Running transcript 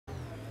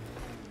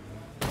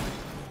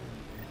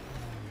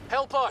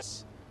Help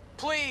us!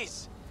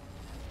 Please!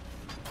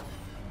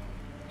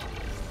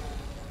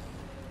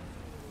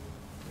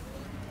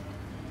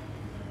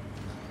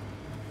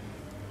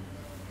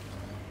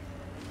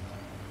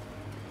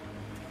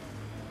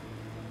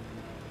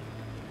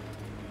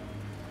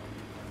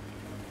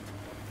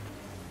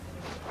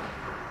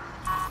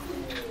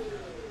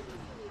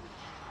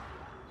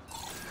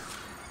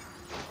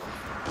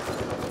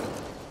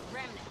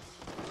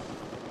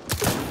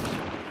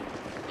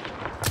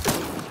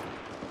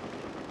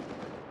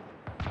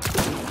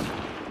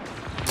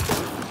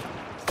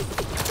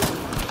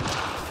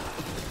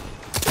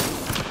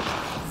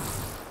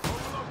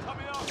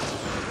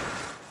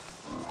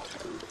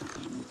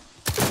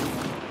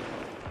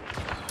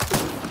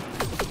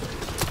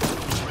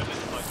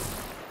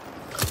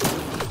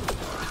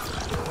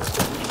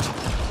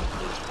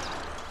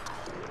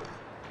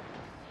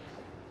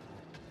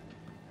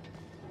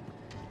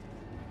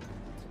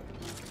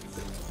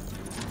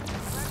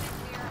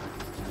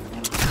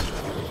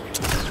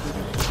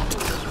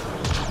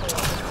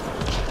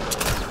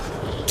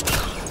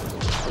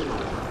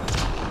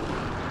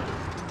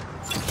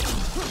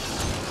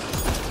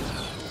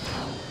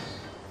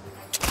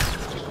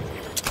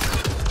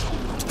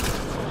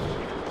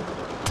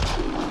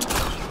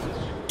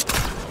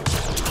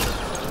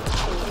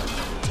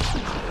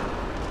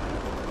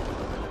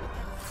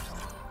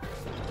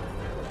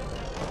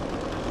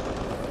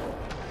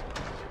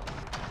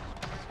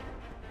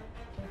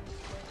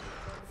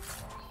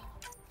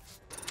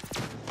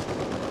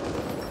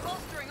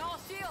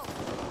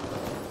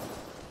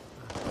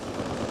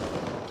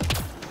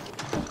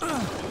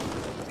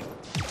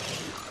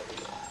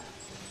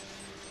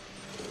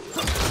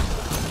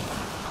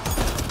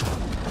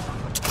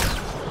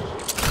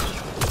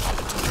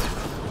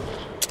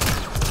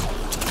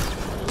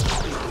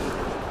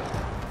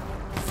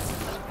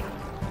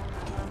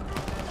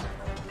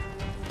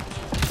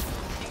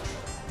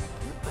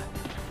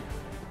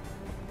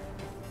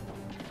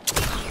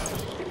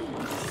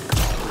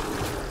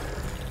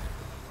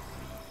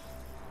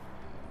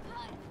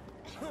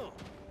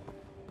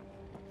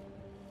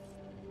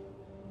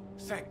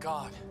 Thank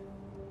God.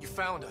 You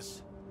found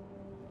us.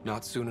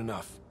 Not soon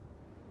enough.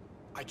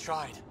 I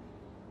tried.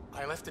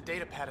 I left the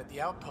data pad at the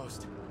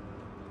outpost.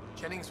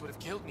 Jennings would have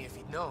killed me if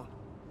he'd known.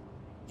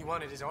 He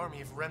wanted his army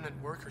of Remnant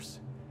workers.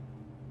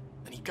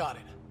 And he got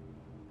it.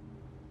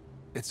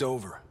 It's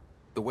over.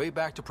 The way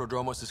back to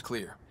Prodromos is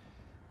clear.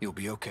 You'll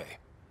be okay.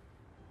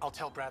 I'll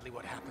tell Bradley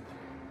what happened.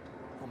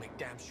 We'll make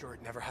damn sure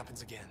it never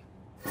happens again.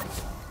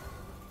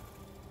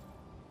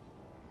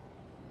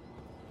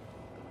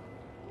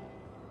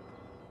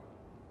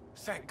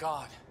 Thank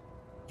God.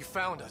 You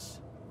found us.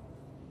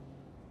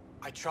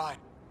 I tried.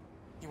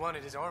 He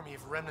wanted his army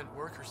of Remnant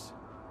workers.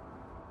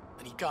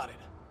 And he got it.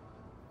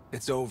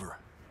 It's over.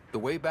 The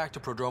way back to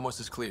Prodromos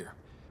is clear.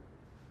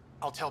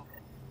 I'll tell...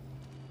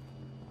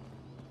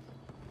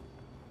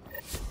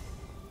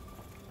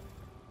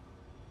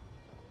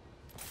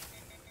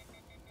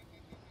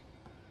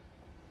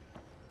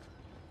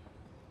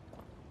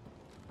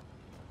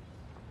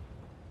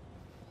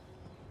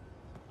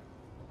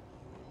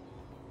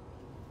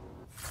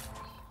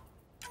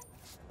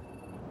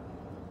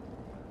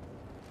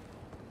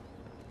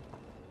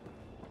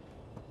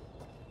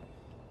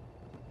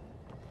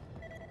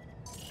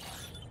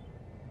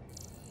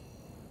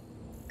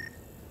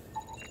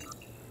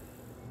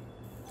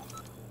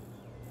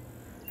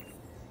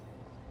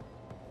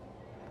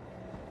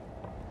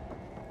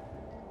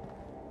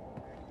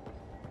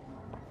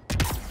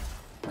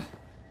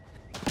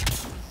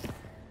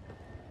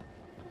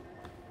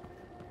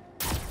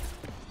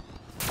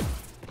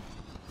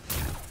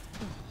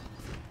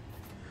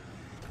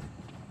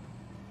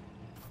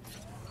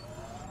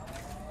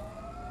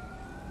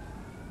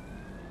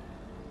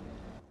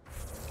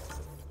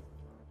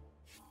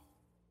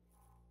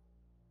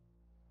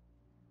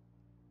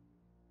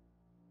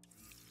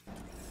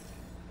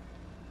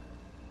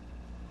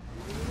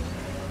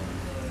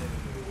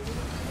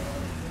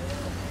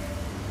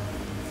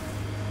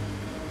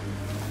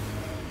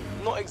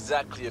 Not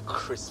exactly a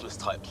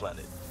Christmas-type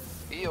planet.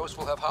 Eos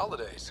will have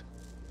holidays,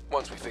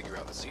 once we figure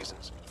out the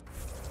seasons.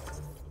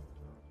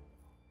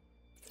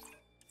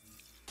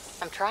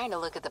 I'm trying to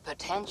look at the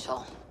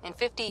potential. In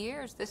 50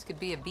 years, this could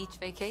be a beach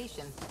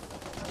vacation.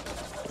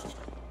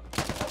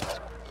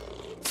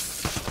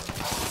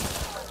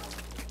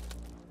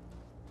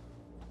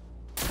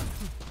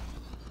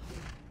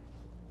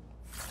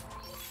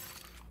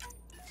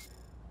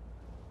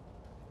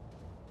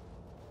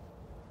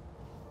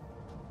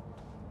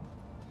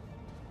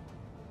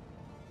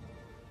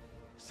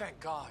 Thank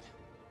God.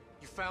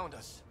 You found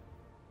us.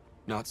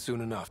 Not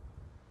soon enough.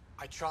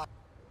 I tried.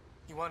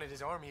 He wanted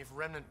his army of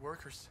Remnant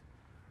workers.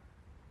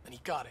 And he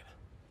got it.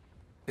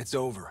 It's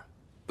over.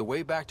 The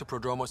way back to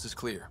Prodromos is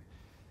clear.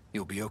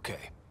 You'll be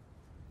okay.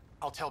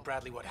 I'll tell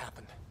Bradley what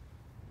happened.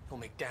 He'll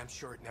make damn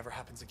sure it never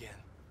happens again.